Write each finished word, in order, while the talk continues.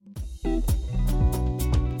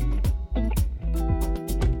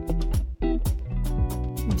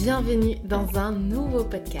Bienvenue dans un nouveau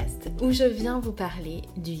podcast où je viens vous parler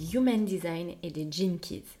du Human Design et des Gene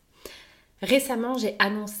Keys. Récemment, j'ai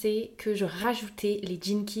annoncé que je rajoutais les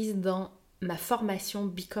Gene Keys dans ma formation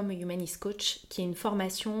Become a Humanist Coach, qui est une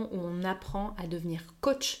formation où on apprend à devenir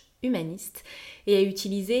coach humaniste et à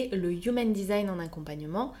utiliser le Human Design en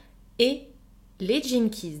accompagnement et les Gene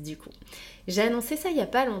Keys du coup. J'ai annoncé ça il n'y a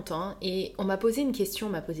pas longtemps et on m'a posé une question, on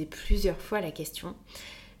m'a posé plusieurs fois la question.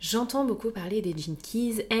 J'entends beaucoup parler des Gene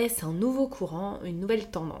Keys, est-ce un nouveau courant, une nouvelle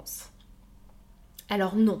tendance ?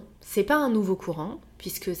 Alors non, c'est pas un nouveau courant,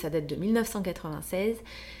 puisque ça date de 1996,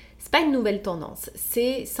 c'est pas une nouvelle tendance,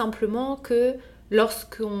 c'est simplement que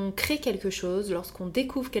lorsqu'on crée quelque chose, lorsqu'on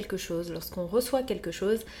découvre quelque chose, lorsqu'on reçoit quelque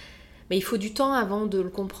chose, mais il faut du temps avant de le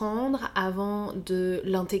comprendre, avant de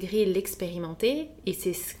l'intégrer et l'expérimenter. Et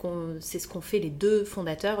c'est ce qu'ont fait les deux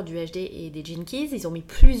fondateurs du HD et des Gene Keys. Ils ont mis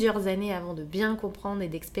plusieurs années avant de bien comprendre et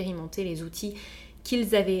d'expérimenter les outils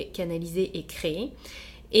qu'ils avaient canalisés et créés.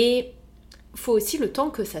 Et il faut aussi le temps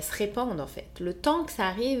que ça se répande en fait. Le temps que ça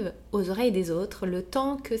arrive aux oreilles des autres, le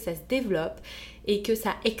temps que ça se développe et que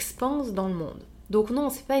ça expanse dans le monde. Donc non,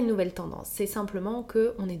 c'est pas une nouvelle tendance. C'est simplement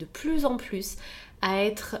qu'on est de plus en plus à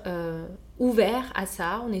être ouvert à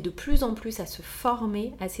ça, on est de plus en plus à se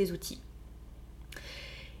former à ces outils.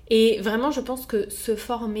 Et vraiment, je pense que se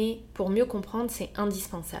former pour mieux comprendre, c'est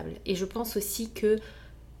indispensable. Et je pense aussi que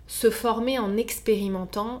se former en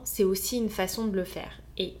expérimentant, c'est aussi une façon de le faire.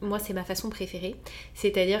 Et moi, c'est ma façon préférée.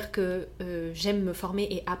 C'est-à-dire que j'aime me former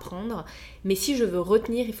et apprendre, mais si je veux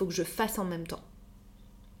retenir, il faut que je fasse en même temps.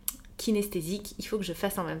 Kinesthésique, il faut que je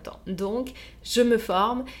fasse en même temps. Donc, je me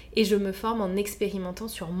forme et je me forme en expérimentant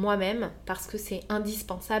sur moi-même parce que c'est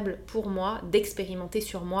indispensable pour moi d'expérimenter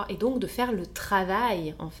sur moi et donc de faire le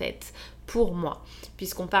travail en fait pour moi.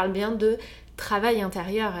 Puisqu'on parle bien de travail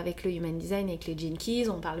intérieur avec le Human Design et avec les Gene Keys,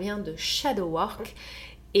 on parle bien de shadow work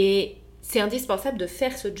et c'est indispensable de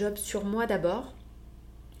faire ce job sur moi d'abord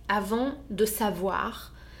avant de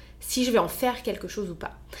savoir si je vais en faire quelque chose ou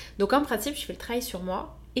pas. Donc en principe, je fais le travail sur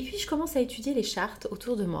moi. Et puis je commence à étudier les chartes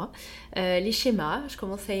autour de moi, les schémas, je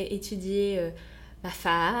commence à étudier ma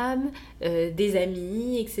femme, des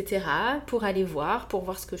amis, etc. pour aller voir, pour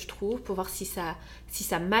voir ce que je trouve, pour voir si ça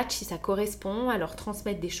match, si ça correspond, à leur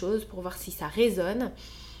transmettre des choses, pour voir si ça résonne.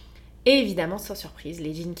 Et évidemment, sans surprise,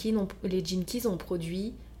 les Gene Keys ont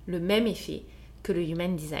produit le même effet que le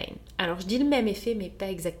Human Design. Alors je dis le même effet, mais pas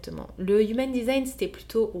exactement. Le Human Design, c'était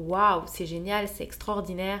plutôt « waouh, c'est génial, c'est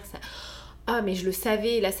extraordinaire, ça... » Ah mais je le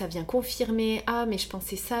savais, là ça vient confirmer, ah mais je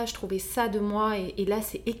pensais ça, je trouvais ça de moi et là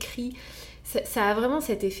c'est écrit. Ça a vraiment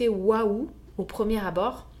cet effet waouh au premier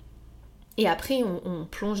abord et après on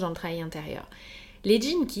plonge dans le travail intérieur. Les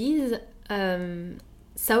Gene Keys,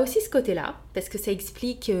 ça a aussi ce côté-là parce que ça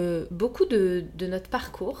explique beaucoup de notre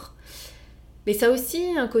parcours. Mais ça a aussi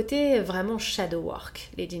un côté vraiment shadow work,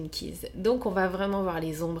 les Gene Keys. Donc on va vraiment voir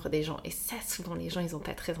les ombres des gens et ça souvent les gens ils n'ont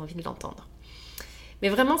pas très envie de l'entendre. Mais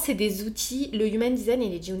vraiment, c'est des outils, le Human Design et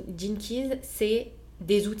les Gene Keys, c'est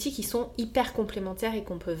des outils qui sont hyper complémentaires et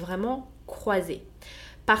qu'on peut vraiment croiser.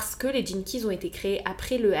 Parce que les Gene Keys ont été créés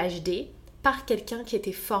après le HD par quelqu'un qui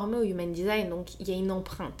était formé au Human Design. Donc, il y a une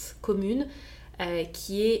empreinte commune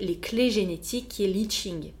qui est les clés génétiques, qui est l'I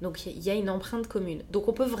Ching. Donc, il y a une empreinte commune. Donc,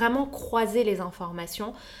 on peut vraiment croiser les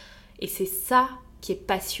informations et c'est ça qui est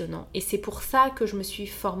passionnant. Et c'est pour ça que je me suis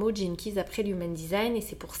formée au Gene Keys après l'Human Design et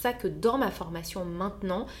c'est pour ça que dans ma formation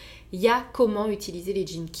maintenant, il y a comment utiliser les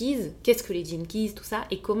Gene Keys, qu'est-ce que les Gene Keys, tout ça,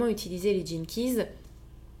 et comment utiliser les Gene Keys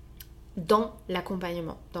dans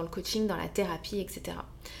l'accompagnement, dans le coaching, dans la thérapie, etc.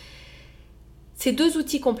 C'est deux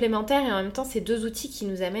outils complémentaires et en même temps, c'est deux outils qui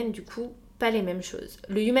nous amènent du coup pas les mêmes choses.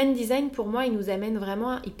 Le Human Design, pour moi, il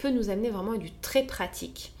peut nous amener vraiment à du très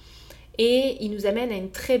pratique. Et il nous amène à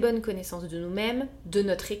une très bonne connaissance de nous-mêmes, de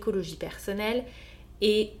notre écologie personnelle.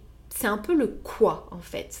 Et c'est un peu le quoi en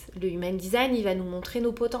fait. Le Human Design, il va nous montrer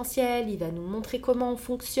nos potentiels, il va nous montrer comment on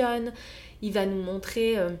fonctionne, il va nous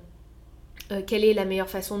montrer quelle est la meilleure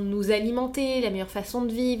façon de nous alimenter, la meilleure façon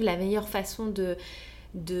de vivre, la meilleure façon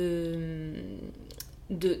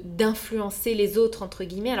d'influencer les autres entre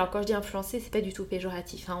guillemets. Alors quand je dis influencer, c'est pas du tout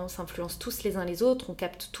péjoratif, hein. On s'influence tous les uns les autres, on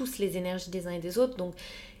capte tous les énergies des uns et des autres, donc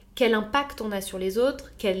quel impact on a sur les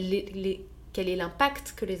autres, quel est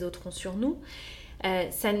l'impact que les autres ont sur nous.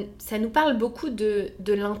 Ça nous parle beaucoup de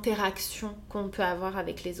l'interaction qu'on peut avoir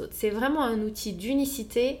avec les autres. C'est vraiment un outil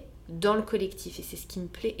d'unicité dans le collectif et c'est ce qui me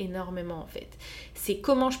plaît énormément en fait. C'est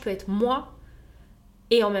comment je peux être moi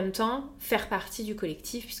et en même temps faire partie du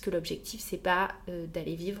collectif puisque l'objectif c'est pas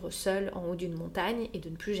d'aller vivre seul en haut d'une montagne et de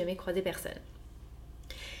ne plus jamais croiser personne.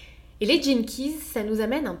 Et les Gene Keys, ça nous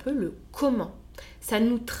amène un peu le comment. Ça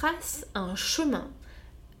nous trace un chemin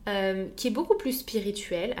qui est beaucoup plus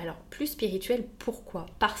spirituel. Alors, plus spirituel, pourquoi ?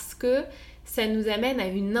 Parce que ça nous amène à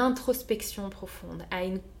une introspection profonde, à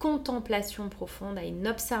une contemplation profonde, à une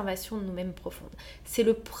observation de nous-mêmes profonde. C'est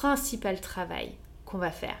le principal travail qu'on va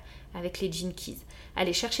faire avec les Gene Keys.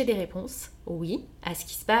 Aller chercher des réponses, oui, à ce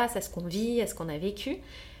qui se passe, à ce qu'on vit, à ce qu'on a vécu,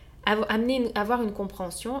 avoir une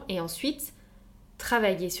compréhension et ensuite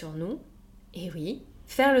travailler sur nous, et oui,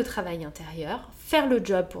 faire le travail intérieur, faire le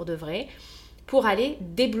job pour de vrai, pour aller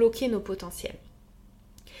débloquer nos potentiels.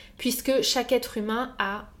 Puisque chaque être humain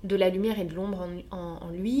a de la lumière et de l'ombre en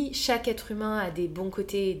lui, chaque être humain a des bons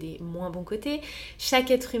côtés et des moins bons côtés,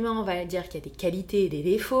 chaque être humain, on va dire qu'il y a des qualités et des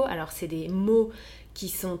défauts, alors c'est des mots qui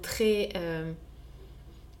sont très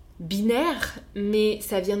binaires, mais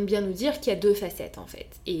ça vient de bien nous dire qu'il y a deux facettes en fait,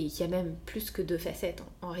 et qu'il y a même plus que deux facettes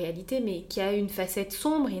en réalité, mais qu'il y a une facette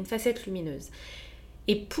sombre et une facette lumineuse.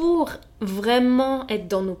 Et pour vraiment être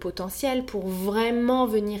dans nos potentiels, pour vraiment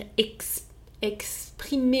venir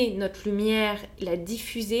exprimer notre lumière, la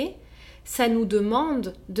diffuser, ça nous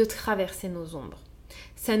demande de traverser nos ombres.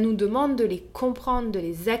 Ça nous demande de les comprendre, de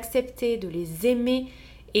les accepter, de les aimer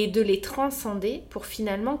et de les transcender pour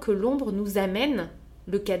finalement que l'ombre nous amène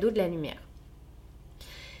le cadeau de la lumière.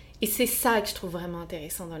 Et c'est ça que je trouve vraiment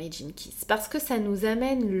intéressant dans les Gene Keys, parce que ça nous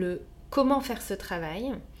amène le comment faire ce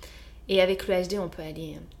travail. Et avec le HD, on peut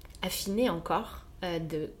aller affiner encore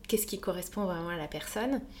de qu'est-ce qui correspond vraiment à la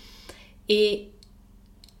personne et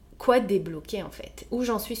quoi débloquer en fait. Où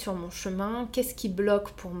j'en suis sur mon chemin, qu'est-ce qui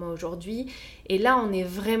bloque pour moi aujourd'hui. Et là, on est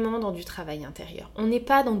vraiment dans du travail intérieur. On n'est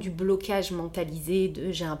pas dans du blocage mentalisé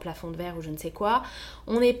de j'ai un plafond de verre ou je ne sais quoi.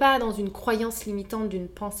 On n'est pas dans une croyance limitante d'une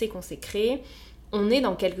pensée qu'on s'est créée. On est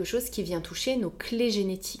dans quelque chose qui vient toucher nos clés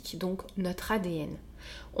génétiques, donc notre ADN.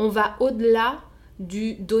 On va au-delà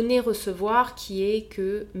du donner-recevoir qui est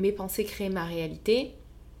que mes pensées créent ma réalité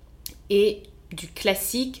et du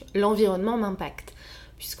classique l'environnement m'impacte.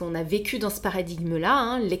 Puisqu'on a vécu dans ce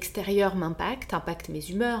paradigme-là, l'extérieur m'impacte, impacte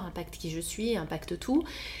mes humeurs, impacte qui je suis, impacte tout.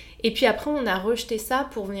 Et puis après, on a rejeté ça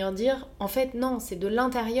pour venir dire, en fait, non, c'est de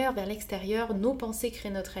l'intérieur vers l'extérieur, nos pensées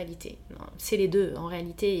créent notre réalité. Non, c'est les deux, en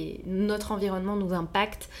réalité, notre environnement nous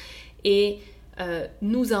impacte et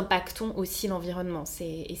nous impactons aussi l'environnement.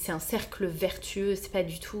 Et c'est un cercle vertueux, c'est pas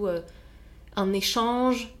du tout un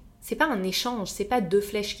échange. C'est pas un échange, c'est pas deux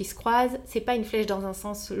flèches qui se croisent, c'est pas une flèche dans un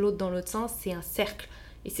sens, l'autre dans l'autre sens, c'est un cercle.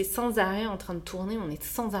 Et c'est sans arrêt en train de tourner, on est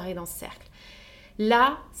sans arrêt dans ce cercle.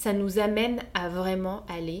 Là, ça nous amène à vraiment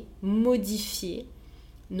aller modifier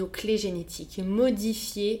nos clés génétiques,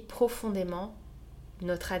 modifier profondément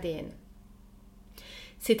notre ADN.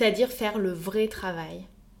 C'est-à-dire faire le vrai travail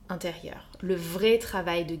intérieur, le vrai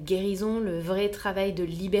travail de guérison, le vrai travail de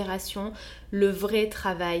libération, le vrai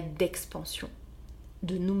travail d'expansion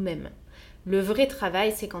de nous-mêmes. Le vrai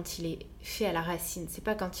travail, c'est quand il est fait à la racine, c'est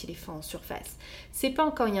pas quand il est fait en surface. C'est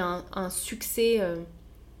pas quand il y a un succès,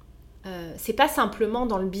 c'est pas simplement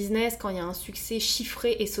dans le business quand il y a un succès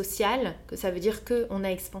chiffré et social que ça veut dire qu'on a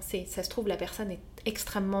expansé. Ça se trouve, la personne est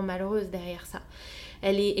extrêmement malheureuse derrière ça.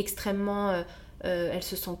 Elle est extrêmement... elle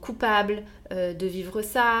se sent coupable de vivre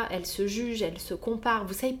ça, elle se juge, elle se compare.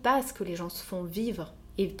 Vous savez pas ce que les gens se font vivre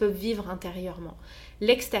et peuvent vivre intérieurement.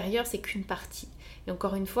 L'extérieur, c'est qu'une partie. Et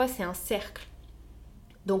encore une fois, c'est un cercle.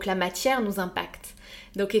 Donc la matière nous impacte.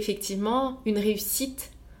 Donc effectivement, une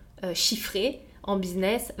réussite chiffrée en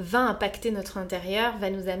business va impacter notre intérieur,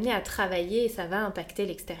 va nous amener à travailler et ça va impacter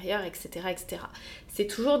l'extérieur, etc., etc. C'est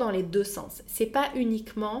toujours dans les deux sens. C'est pas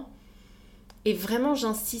uniquement, et vraiment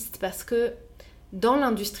j'insiste parce que dans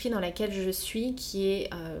l'industrie dans laquelle je suis, qui est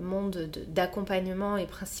monde d'accompagnement et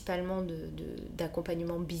principalement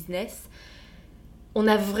d'accompagnement business, on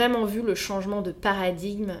a vraiment vu le changement de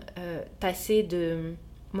paradigme passer de...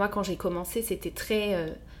 Moi, quand j'ai commencé, c'était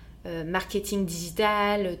très marketing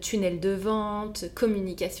digital, tunnel de vente,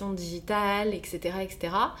 communication digitale, etc.,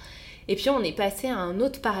 etc. Et puis, on est passé à un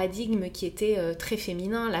autre paradigme qui était très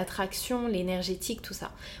féminin, l'attraction, l'énergétique, tout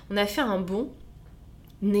ça. On a fait un bond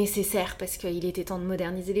nécessaire parce qu'il était temps de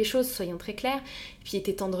moderniser les choses, soyons très clairs, puis il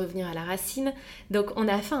était temps de revenir à la racine. Donc on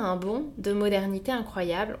a fait un bond de modernité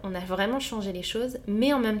incroyable, on a vraiment changé les choses,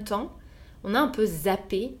 mais en même temps, on a un peu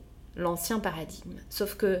zappé l'ancien paradigme.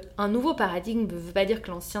 Sauf qu'un nouveau paradigme ne veut pas dire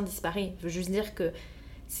que l'ancien disparaît, veut juste dire que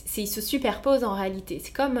il se superpose en réalité.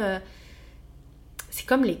 C'est comme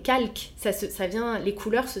les calques, les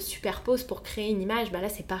couleurs se superposent pour créer une image, là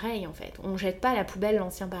c'est pareil en fait. On ne jette pas à la poubelle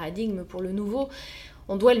l'ancien paradigme pour le nouveau,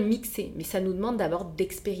 on doit le mixer, mais ça nous demande d'abord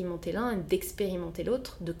d'expérimenter l'un et d'expérimenter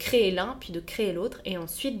l'autre, de créer l'un puis de créer l'autre et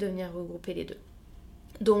ensuite de venir regrouper les deux.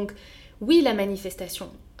 Donc oui, la manifestation,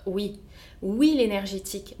 Oui. Oui,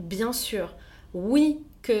 l'énergétique, bien sûr. Oui,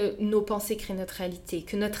 que nos pensées créent notre réalité,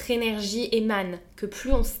 que notre énergie émane, que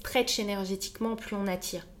plus on stretch énergétiquement, plus on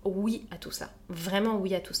attire. Oui à tout ça. Vraiment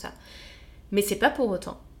oui à tout ça. Mais c'est pas pour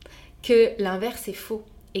autant que l'inverse est faux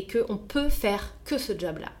et qu'on peut faire que ce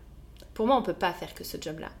job-là. Pour moi, on peut pas faire que ce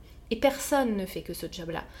job-là. Et personne ne fait que ce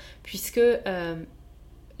job-là. Puisque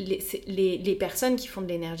les personnes qui font de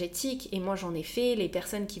l'énergétique, et moi j'en ai fait, les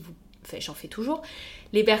personnes qui vous... Enfin, j'en fais toujours.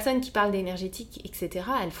 Les personnes qui parlent d'énergétique, etc.,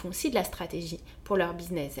 elles font aussi de la stratégie pour leur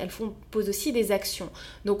business. Elles posent aussi des actions.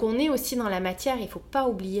 Donc on est aussi dans la matière, il ne faut pas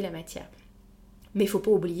oublier la matière. Mais il ne faut pas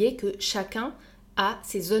oublier que chacun a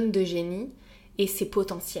ses zones de génie et ses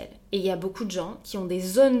potentiels. Et il y a beaucoup de gens qui ont des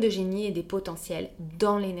zones de génie et des potentiels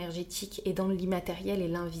dans l'énergétique et dans l'immatériel et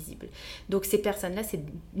l'invisible. Donc ces personnes-là, c'est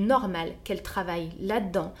normal qu'elles travaillent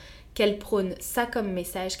là-dedans, qu'elles prônent ça comme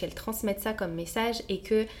message, qu'elles transmettent ça comme message et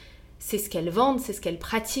que c'est ce qu'elles vendent, c'est ce qu'elles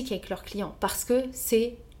pratiquent avec leurs clients parce que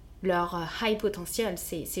c'est leur high potentiel,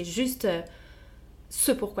 c'est juste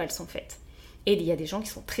ce pourquoi elles sont faites. Et il y a des gens qui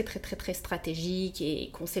sont très très très très stratégiques et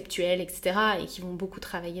conceptuels, etc. et qui vont beaucoup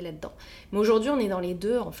travailler là-dedans. Mais aujourd'hui, on est dans les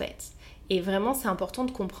deux en fait. Et vraiment, c'est important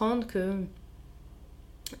de comprendre que...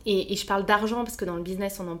 Et je parle d'argent parce que dans le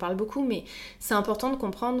business, on en parle beaucoup, mais c'est important de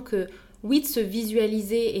comprendre que oui, de se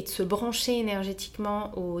visualiser et de se brancher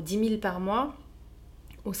énergétiquement aux 10 000 par mois,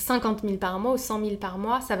 aux 50 000 par mois, aux 100 000 par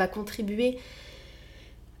mois, ça va contribuer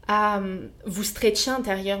à vous stretcher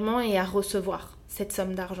intérieurement et à recevoir cette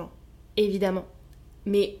somme d'argent, évidemment.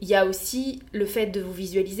 Mais il y a aussi le fait de vous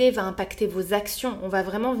visualiser va impacter vos actions. On va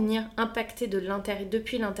vraiment venir impacter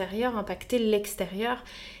depuis l'intérieur, impacter l'extérieur.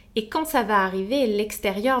 Et quand ça va arriver,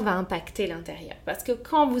 l'extérieur va impacter l'intérieur. Parce que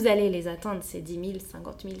quand vous allez les atteindre, ces 10 000,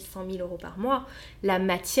 50 000, 100 000 euros par mois, la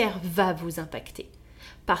matière va vous impacter.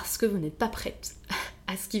 Parce que vous n'êtes pas prête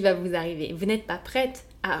à ce qui va vous arriver. Vous n'êtes pas prête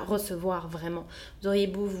à recevoir vraiment. Vous auriez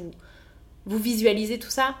beau vous visualiser tout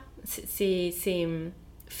ça, c'est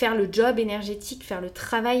faire le job énergétique, faire le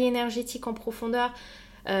travail énergétique en profondeur,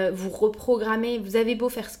 vous reprogrammer, vous avez beau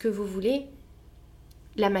faire ce que vous voulez,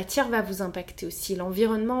 la matière va vous impacter aussi,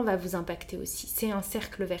 l'environnement va vous impacter aussi. C'est un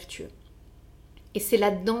cercle vertueux. Et c'est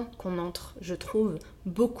là-dedans qu'on entre, je trouve,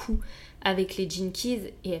 beaucoup avec les Gene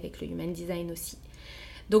Keys et avec le Human Design aussi.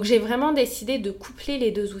 Donc j'ai vraiment décidé de coupler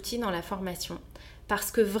les deux outils dans la formation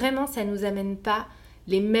parce que vraiment ça ne nous amène pas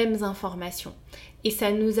les mêmes informations et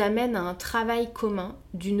ça nous amène à un travail commun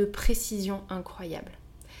d'une précision incroyable.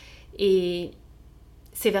 Et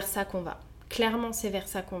c'est vers ça qu'on va. Clairement, c'est vers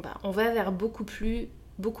ça qu'on va. On va vers beaucoup plus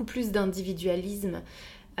d'individualisme,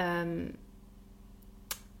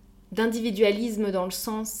 d'individualisme dans le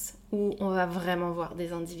sens où on va vraiment voir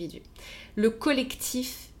des individus. Le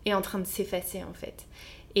collectif est en train de s'effacer en fait.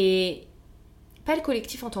 Et pas le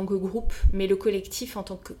collectif en tant que groupe, mais le collectif en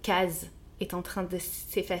tant que case est en train de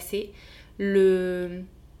s'effacer.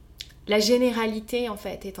 La généralité en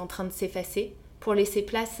fait est en train de s'effacer pour laisser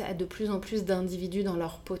place à de plus en plus d'individus dans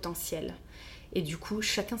leur potentiel. Et du coup,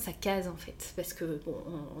 chacun sa case en fait. Parce que bon,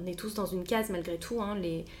 on est tous dans une case malgré tout. Hein,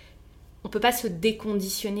 on peut pas se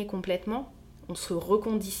déconditionner complètement. On se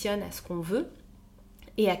reconditionne à ce qu'on veut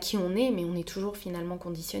et à qui on est, mais on est toujours finalement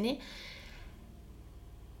conditionné.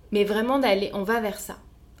 Mais vraiment on va vers ça.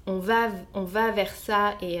 On va vers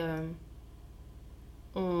ça et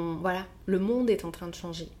voilà, le monde est en train de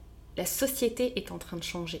changer. La société est en train de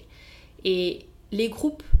changer. Et les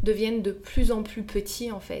groupes deviennent de plus en plus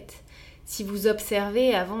petits en fait. Si vous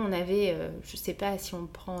observez, avant on avait, je sais pas si on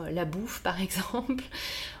prend la bouffe par exemple,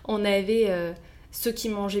 on avait ceux qui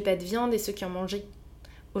mangeaient pas de viande et ceux qui en mangeaient.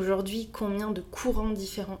 Aujourd'hui, combien de courants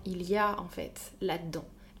différents il y a en fait là-dedans ?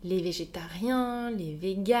 Les végétariens, les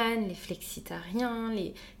véganes, les flexitariens,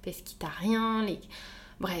 les pesquitariens,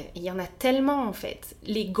 bref, il y en a tellement en fait.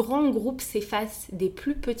 Les grands groupes s'effacent, des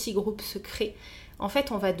plus petits groupes se créent. En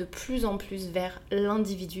fait, on va de plus en plus vers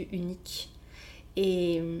l'individu unique.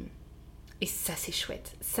 Et ça, c'est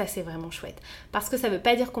chouette. Ça, c'est vraiment chouette. Parce que ça ne veut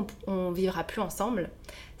pas dire qu'on ne vivra plus ensemble.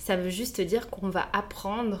 Ça veut juste dire qu'on va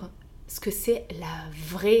apprendre ce que c'est la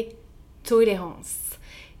vraie tolérance.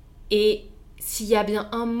 Et s'il y a bien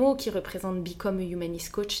un mot qui représente Become a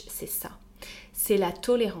Humanist Coach, c'est ça. C'est la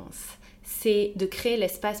tolérance. C'est de créer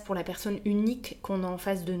l'espace pour la personne unique qu'on a en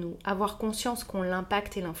face de nous. Avoir conscience qu'on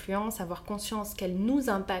l'impacte et l'influence, avoir conscience qu'elle nous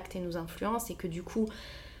impacte et nous influence et que du coup,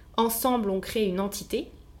 ensemble, on crée une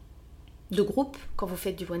entité de groupe. Quand vous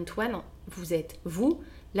faites du one-to-one, vous êtes vous,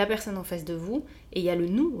 la personne en face de vous, et il y a le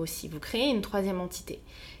nous aussi. Vous créez une troisième entité.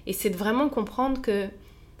 Et c'est de vraiment comprendre que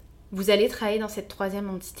vous allez travailler dans cette troisième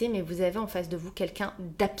entité, mais vous avez en face de vous quelqu'un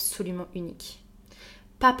d'absolument unique.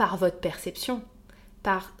 Pas par votre perception,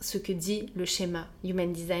 par ce que dit le schéma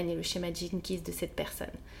Human Design et le schéma Gene Keys de cette personne,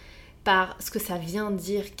 par ce que ça vient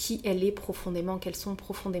dire, qui elle est profondément, quels sont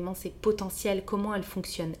profondément ses potentiels, comment elle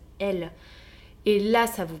fonctionne, elle. Et là,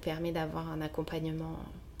 ça vous permet d'avoir un accompagnement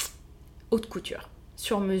haute couture,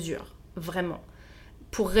 sur mesure, vraiment,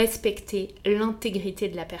 pour respecter l'intégrité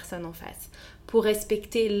de la personne en face, pour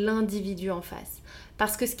respecter l'individu en face.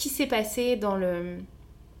 Parce que ce qui s'est passé dans le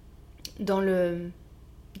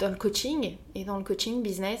coaching et dans le coaching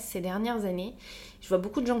business ces dernières années, je vois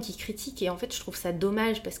beaucoup de gens qui critiquent et en fait je trouve ça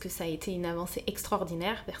dommage parce que ça a été une avancée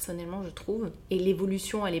extraordinaire personnellement je trouve, et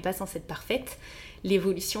l'évolution elle n'est pas censée être parfaite,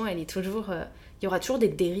 l'évolution elle est toujours, il y aura toujours des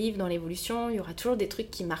dérives dans l'évolution, il y aura toujours des trucs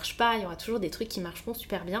qui marchent pas, il y aura toujours des trucs qui marcheront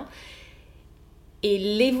super bien, et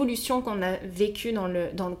l'évolution qu'on a vécue dans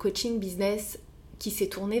le coaching business qui s'est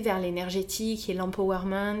tournée vers l'énergétique et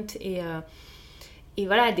l'empowerment et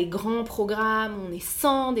voilà, des grands programmes, on est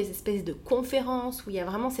 100, des espèces de conférences où il y a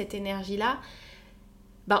vraiment cette énergie-là.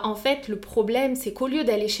 En fait, le problème, c'est qu'au lieu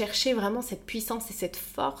d'aller chercher vraiment cette puissance et cette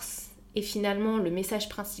force, et finalement le message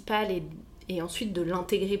principal et ensuite de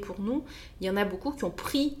l'intégrer pour nous, il y en a beaucoup qui ont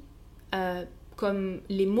pris comme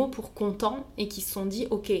les mots pour content et qui se sont dit,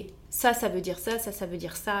 ok, ça veut dire ça, ça veut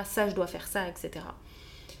dire ça, ça je dois faire ça, etc.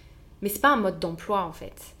 Mais c'est pas un mode d'emploi en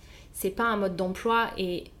fait. C'est pas un mode d'emploi,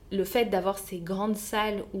 et le fait d'avoir ces grandes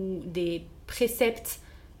salles où des préceptes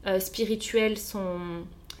spirituels,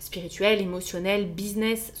 émotionnels,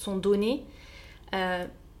 business sont donnés,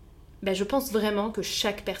 je pense vraiment que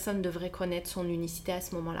chaque personne devrait connaître son unicité à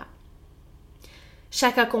ce moment-là.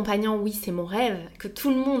 Chaque accompagnant, oui, c'est mon rêve. Que tout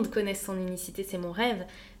le monde connaisse son unicité, c'est mon rêve.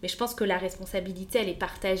 Mais je pense que la responsabilité, elle est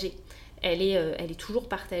partagée. Elle est toujours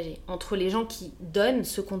partagée entre les gens qui donnent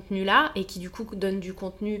ce contenu-là et qui du coup donnent du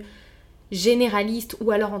contenu généraliste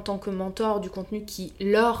ou alors en tant que mentor du contenu qui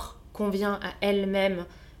leur convient à elles-mêmes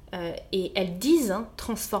et elles disent,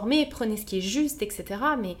 transformez, prenez ce qui est juste, etc.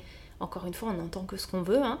 Mais encore une fois, on n'entend que ce qu'on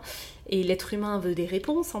veut et l'être humain veut des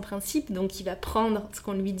réponses en principe, donc il va prendre ce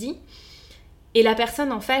qu'on lui dit. Et la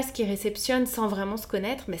personne en face qui réceptionne sans vraiment se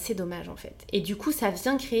connaître, c'est dommage en fait. Et du coup, ça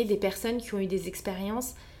vient créer des personnes qui ont eu des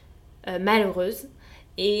expériences malheureuses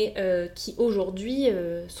et qui aujourd'hui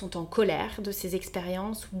sont en colère de ces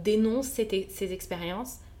expériences ou dénoncent ces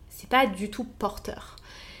expériences. C'est pas du tout porteur.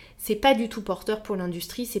 C'est pas du tout porteur pour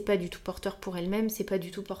l'industrie, c'est pas du tout porteur pour elles-mêmes, c'est pas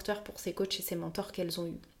du tout porteur pour ces coachs et ces mentors qu'elles ont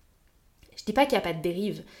eus. Je dis pas qu'il n'y a pas de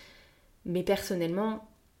dérive, mais personnellement,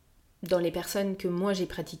 dans les personnes que moi j'ai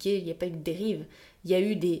pratiquées, il n'y a pas eu de dérive. Il y a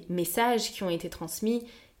eu des messages qui ont été transmis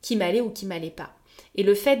qui m'allaient ou qui m'allaient pas. Et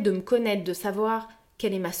le fait de me connaître, de savoir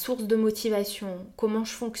quelle est ma source de motivation, comment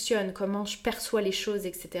je fonctionne, comment je perçois les choses,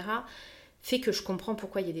 etc., fait que je comprends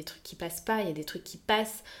pourquoi il y a des trucs qui passent pas, il y a des trucs qui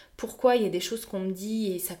passent, pourquoi il y a des choses qu'on me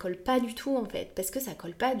dit et ça colle pas du tout en fait, parce que ça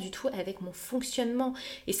colle pas du tout avec mon fonctionnement.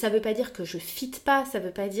 Et ça veut pas dire que je fit pas, ça veut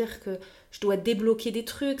pas dire que je dois débloquer des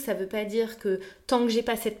trucs, ça veut pas dire que tant que j'ai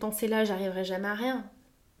pas cette pensée-là, j'arriverai jamais à rien.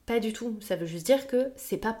 Pas du tout, ça veut juste dire que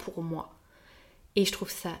c'est pas pour moi. Et je trouve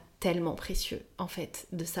ça tellement précieux en fait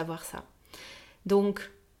de savoir ça. Donc,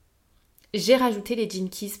 j'ai rajouté les Gene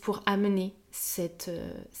Keys pour amener cet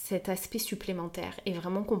aspect supplémentaire et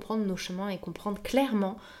vraiment comprendre nos chemins et comprendre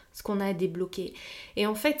clairement ce qu'on a à débloquer. Et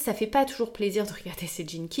en fait, ça fait pas toujours plaisir de regarder ces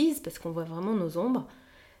Gene Keys parce qu'on voit vraiment nos ombres,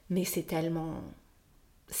 mais c'est tellement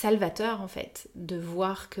salvateur en fait de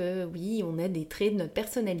voir que oui, on a des traits de notre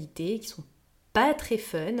personnalité qui sont pas très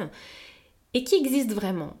fun et qui existent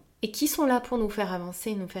vraiment et qui sont là pour nous faire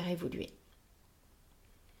avancer et nous faire évoluer.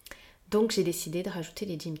 Donc j'ai décidé de rajouter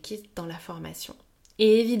les Gene Keys dans la formation.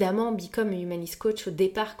 Et évidemment, Become a Humanist Coach, au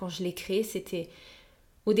départ, quand je l'ai créé, c'était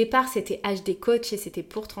HD Coach et c'était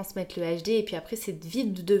pour transmettre le HD. Et puis après, c'est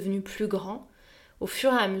vite devenu plus grand. Au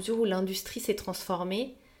fur et à mesure où l'industrie s'est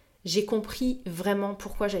transformée, j'ai compris vraiment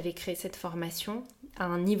pourquoi j'avais créé cette formation à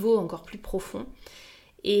un niveau encore plus profond.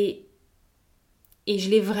 Et je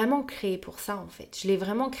l'ai vraiment créé pour ça, en fait. Je l'ai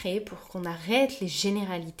vraiment créé pour qu'on arrête les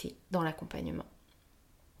généralités dans l'accompagnement.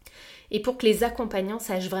 Et pour que les accompagnants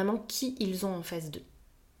sachent vraiment qui ils ont en face d'eux.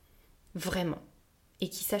 Vraiment. Et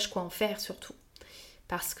qu'ils sachent quoi en faire surtout.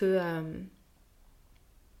 Parce que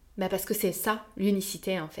c'est ça,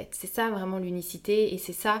 l'unicité en fait. C'est ça vraiment l'unicité et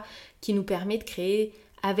c'est ça qui nous permet de créer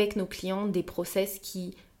avec nos clients des process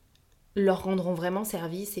qui leur rendront vraiment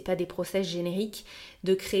service et pas des process génériques,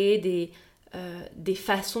 de créer des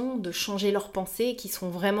façons de changer leurs pensées qui sont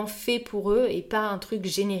vraiment faits pour eux et pas un truc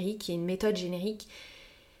générique et une méthode générique.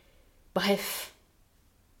 Bref,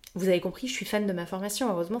 vous avez compris, je suis fan de ma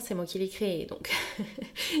formation, heureusement c'est moi qui l'ai créée, donc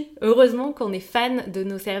heureusement qu'on est fan de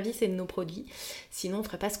nos services et de nos produits, sinon on ne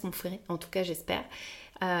ferait pas ce qu'on ferait, en tout cas j'espère.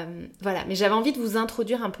 Voilà, mais j'avais envie de vous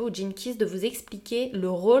introduire un peu aux Gene Keys, de vous expliquer le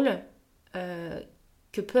rôle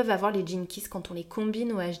que peuvent avoir les Gene Keys quand on les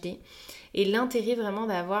combine au HD et l'intérêt vraiment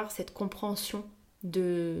d'avoir cette compréhension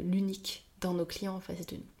de l'unique dans nos clients en face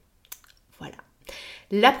de nous. Voilà.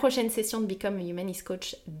 La prochaine session de Become a Humanist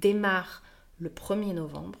Coach démarre le 1er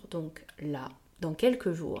novembre, donc là, dans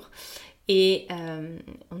quelques jours. Et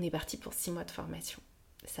on est parti pour 6 mois de formation.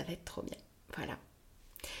 Ça va être trop bien. Voilà.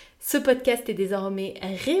 Ce podcast est désormais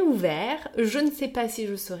réouvert. Je ne sais pas si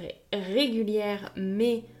je serai régulière,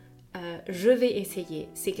 mais je vais essayer.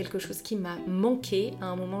 C'est quelque chose qui m'a manqué. À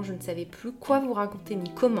un moment, je ne savais plus quoi vous raconter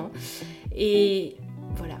ni comment. Et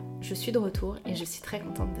voilà, je suis de retour et je suis très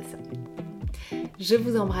contente de ça. Je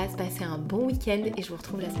vous embrasse, passez un bon week-end et je vous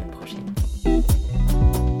retrouve la semaine prochaine.